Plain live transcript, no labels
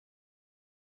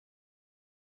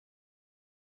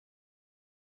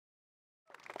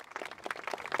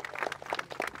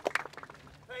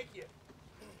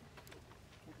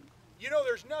You know,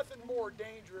 there's nothing more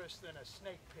dangerous than a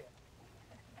snake pit,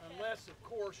 unless, of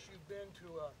course, you've been to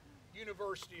a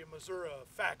University of Missouri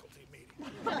faculty meeting.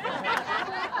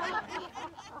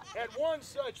 At one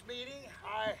such meeting,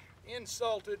 I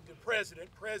insulted the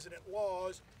president, President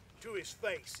Laws, to his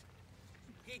face.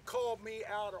 He called me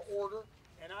out of order,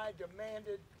 and I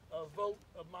demanded a vote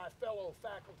of my fellow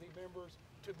faculty members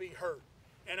to be heard,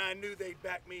 and I knew they'd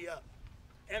back me up.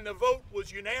 And the vote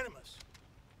was unanimous.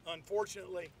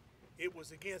 Unfortunately, it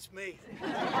was against me.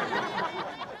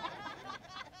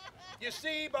 You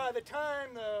see, by the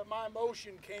time my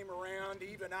motion came around,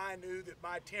 even I knew that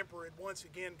my temper had once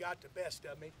again got the best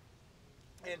of me.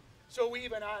 And so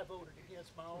even I voted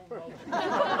against my own motion.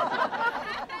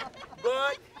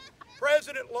 But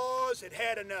President Laws had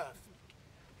had enough.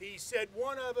 He said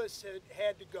one of us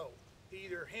had to go,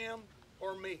 either him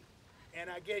or me.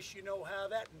 And I guess you know how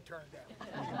that turned out.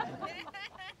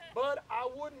 But I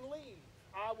wouldn't leave.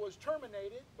 I was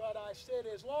terminated, but I said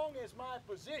as long as my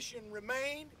position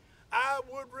remained, I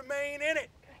would remain in it.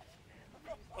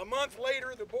 A month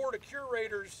later, the Board of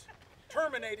Curators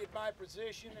terminated my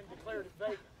position and declared it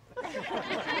vacant.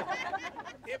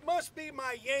 It must be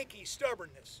my Yankee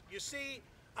stubbornness. You see,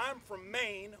 I'm from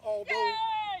Maine, although...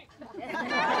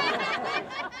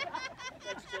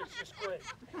 That's just great.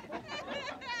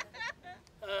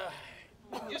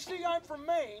 You see, I'm from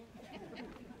Maine,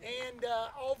 and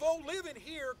although living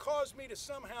here caused me to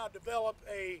somehow develop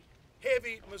a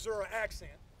heavy Missouri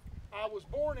accent, I was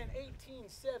born in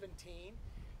 1817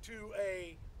 to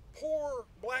a poor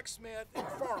blacksmith and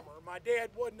farmer. My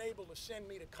dad wasn't able to send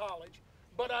me to college,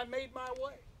 but I made my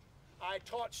way. I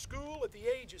taught school at the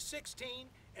age of 16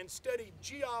 and studied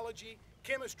geology,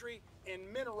 chemistry,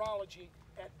 and mineralogy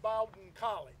at Boone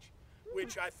College,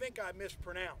 which I think I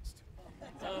mispronounced.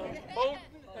 Bowden,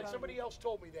 and somebody else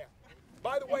told me that.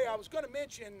 By the way, I was going to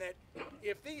mention that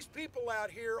if these people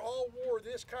out here all wore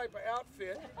this type of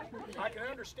outfit, I can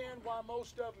understand why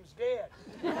most of them's dead.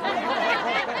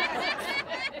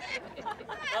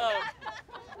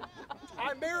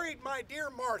 I married my dear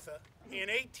Martha in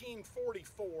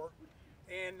 1844,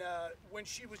 and when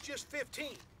she was just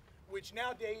 15, which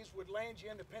nowadays would land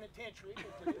you in the penitentiary,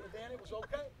 but then it was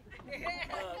okay.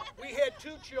 We had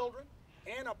 2 children,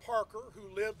 Anna Parker, who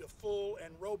lived a full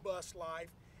and robust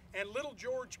life, and little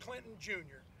George Clinton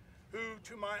Jr., who,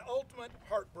 to my ultimate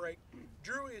heartbreak,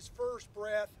 drew his first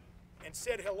breath and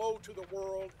said hello to the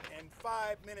world, and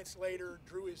 5 minutes later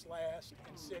drew his last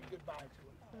and said goodbye to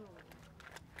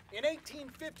it. In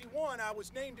 1851, I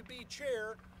was named to be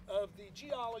chair of the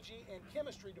geology and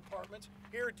chemistry departments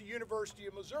here at the University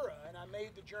of Missouri, and I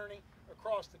made the journey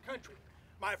across the country.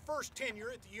 My first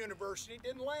tenure at the university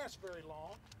didn't last very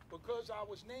long because I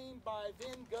was named by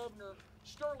then Governor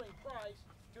Sterling Price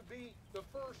to be the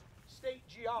first state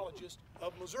geologist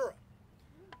of Missouri.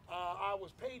 I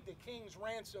was paid the king's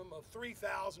ransom of $3,000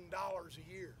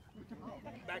 a year.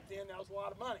 Back then, that was a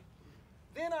lot of money.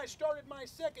 Then I started my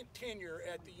second tenure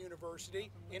at the university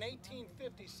in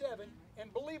 1857,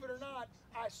 and believe it or not,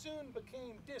 I soon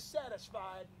became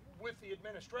dissatisfied with the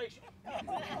administration.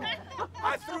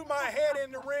 I threw my hat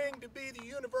in the ring to be the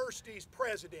university's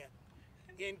president.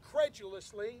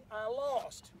 Incredulously, I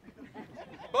lost.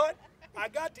 But I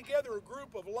got together a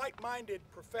group of like-minded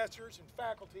professors and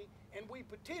faculty, and we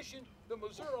petitioned the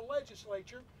Missouri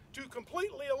legislature to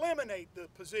completely eliminate the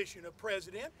position of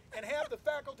president and have the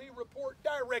faculty report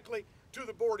directly to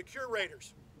the Board of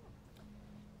Curators.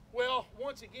 Well,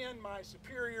 once again, my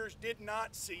superiors did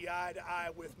not see eye to eye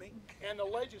with me, and the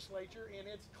legislature, in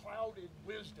its clouded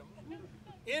wisdom,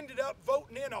 ended up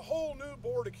voting in a whole new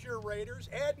Board of Curators,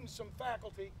 adding some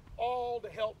faculty, all to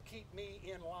help keep me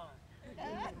in line.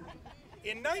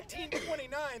 In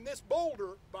 1929, this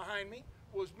boulder behind me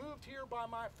was moved here by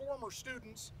my former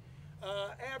students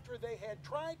after they had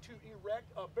tried to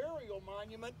erect a burial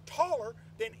monument taller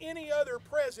than any other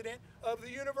president of the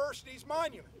university's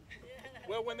monument.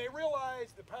 Well, when they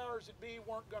realized the powers that be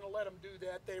weren't going to let them do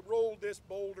that, they rolled this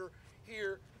boulder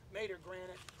here, made of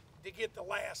granite, to get the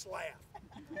last laugh.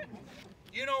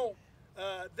 You know,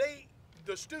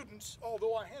 the students,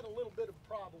 although I had a little bit of a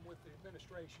problem with the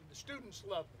administration, the students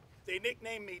loved me. They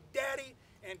nicknamed me Daddy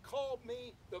and called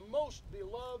me the most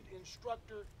beloved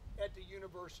instructor at the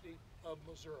University of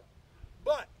Missouri.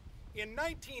 But in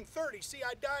 1930, see,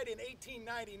 I died in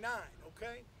 1899,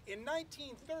 okay? In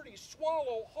 1930,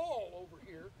 Swallow Hall over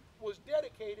here was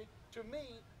dedicated to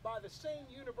me by the same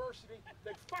university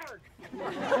that fired me.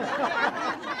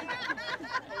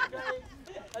 Okay?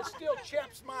 That still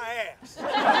chaps my ass.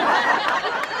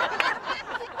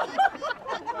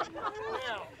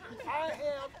 Now,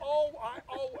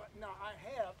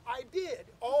 I did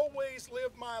always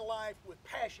live my life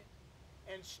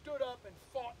and stood up and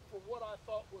fought for what I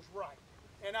thought was right.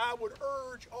 And I would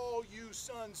urge all you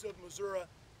sons of Missouri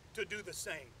to do the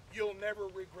same. You'll never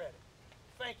regret it.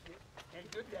 Thank you,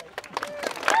 and good day.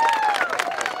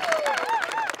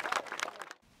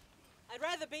 I'd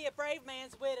rather be a brave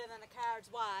man's widow than a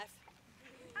coward's wife.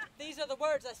 These are the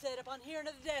words I said upon hearing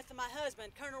of the death of my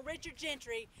husband, Colonel Richard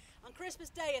Gentry, on Christmas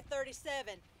Day of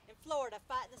 '37 in Florida,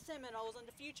 fighting the Seminoles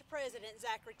under future President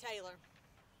Zachary Taylor.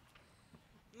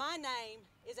 My name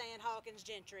is Ann Hawkins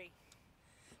Gentry.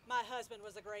 My husband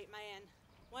was a great man,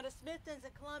 one of Smithton's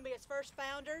and Columbia's first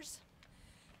founders,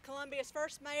 Columbia's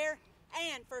first mayor,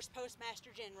 and first postmaster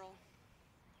general.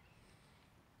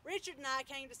 Richard and I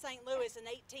came to St. Louis in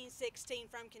 1816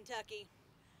 from Kentucky.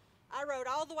 I rode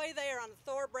all the way there on a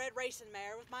thoroughbred racing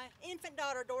mare with my infant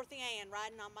daughter Dorothy Ann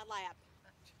riding on my lap.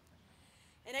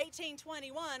 In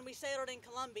 1821 we settled in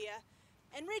Columbia,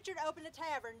 and Richard opened a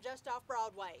tavern just off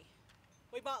Broadway.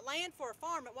 We bought land for a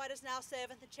farm at what is now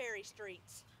 7th and Cherry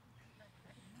Streets.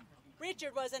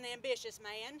 Richard was an ambitious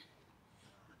man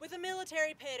with a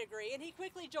military pedigree, and he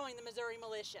quickly joined the Missouri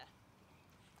militia.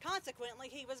 Consequently,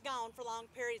 he was gone for long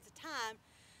periods of time,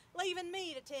 leaving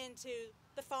me to tend to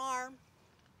the farm,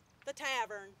 the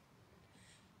tavern,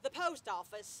 the post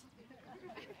office,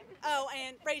 oh,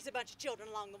 and raise a bunch of children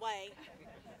along the way.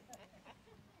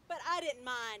 But I didn't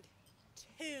mind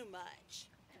too much.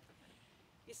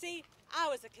 You see, I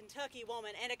was a Kentucky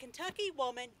woman, and a Kentucky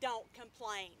woman don't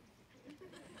complain.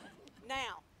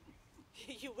 Now,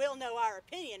 you will know our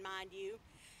opinion, mind you,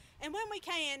 and when we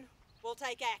can, we'll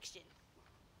take action.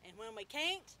 And when we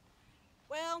can't,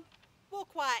 well, we'll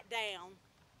quiet down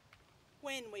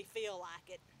when we feel like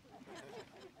it.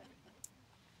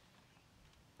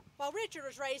 While Richard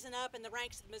was raising up in the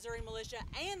ranks of the Missouri militia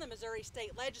and the Missouri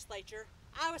State Legislature,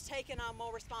 I was taking on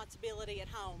more responsibility at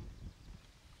home.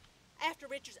 After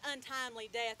Richard's untimely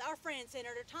death, our friend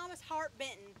Senator Thomas Hart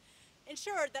Benton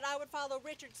ensured that I would follow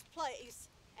Richard's place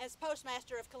as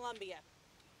Postmaster of Columbia.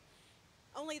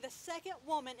 Only the second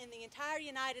woman in the entire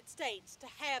United States to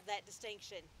have that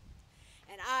distinction.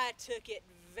 And I took it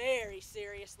very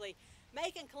seriously,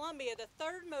 making Columbia the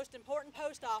third most important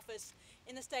post office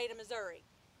in the state of Missouri.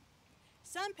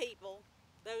 Some people,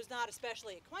 those not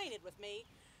especially acquainted with me,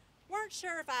 weren't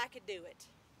sure if I could do it.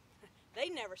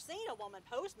 They'd never seen a woman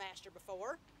postmaster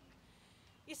before.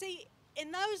 You see,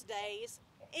 in those days,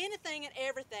 anything and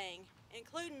everything,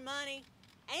 including money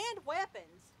and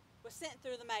weapons, was sent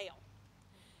through the mail.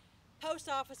 Post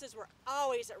offices were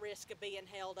always at risk of being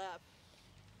held up.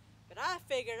 But I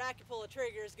figured I could pull a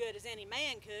trigger as good as any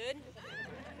man could.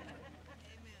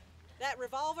 That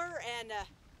revolver and a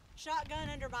shotgun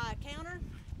under my counter,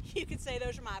 you could say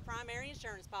those are my primary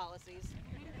insurance policies.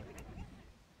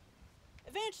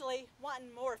 Eventually,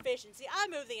 wanting more efficiency, I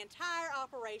moved the entire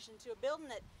operation to a building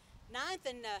at 9th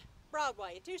and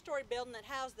Broadway, a two-story building that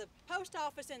housed the post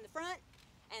office in the front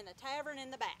and the tavern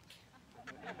in the back.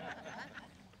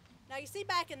 Now, you see,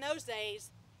 back in those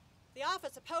days, the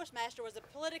office of postmaster was a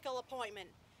political appointment,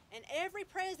 and every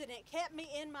president kept me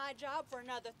in my job for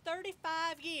another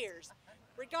 35 years,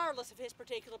 regardless of his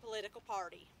particular political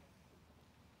party.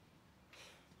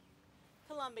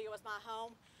 Columbia was my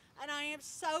home, and I am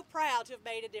so proud to have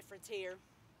made a difference here.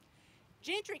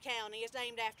 Gentry County is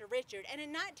named after Richard, and in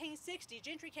 1960,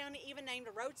 Gentry County even named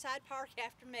a roadside park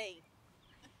after me.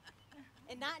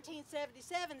 In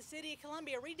 1977, the city of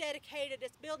Columbia rededicated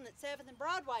its building at 7th and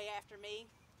Broadway after me,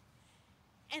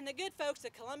 and the good folks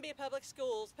at Columbia Public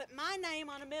Schools put my name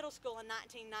on a middle school in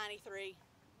 1993.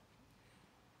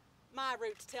 My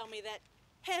roots tell me that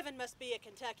heaven must be a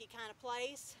Kentucky kind of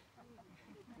place,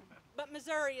 but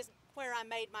Missouri is where I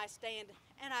made my stand,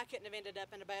 and I couldn't have ended up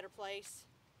in a better place.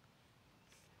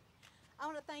 I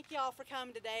want to thank you all for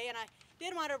coming today, and I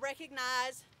did want to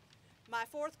recognize my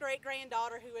 4th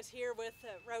great-granddaughter who is here with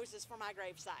roses for my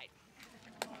gravesite.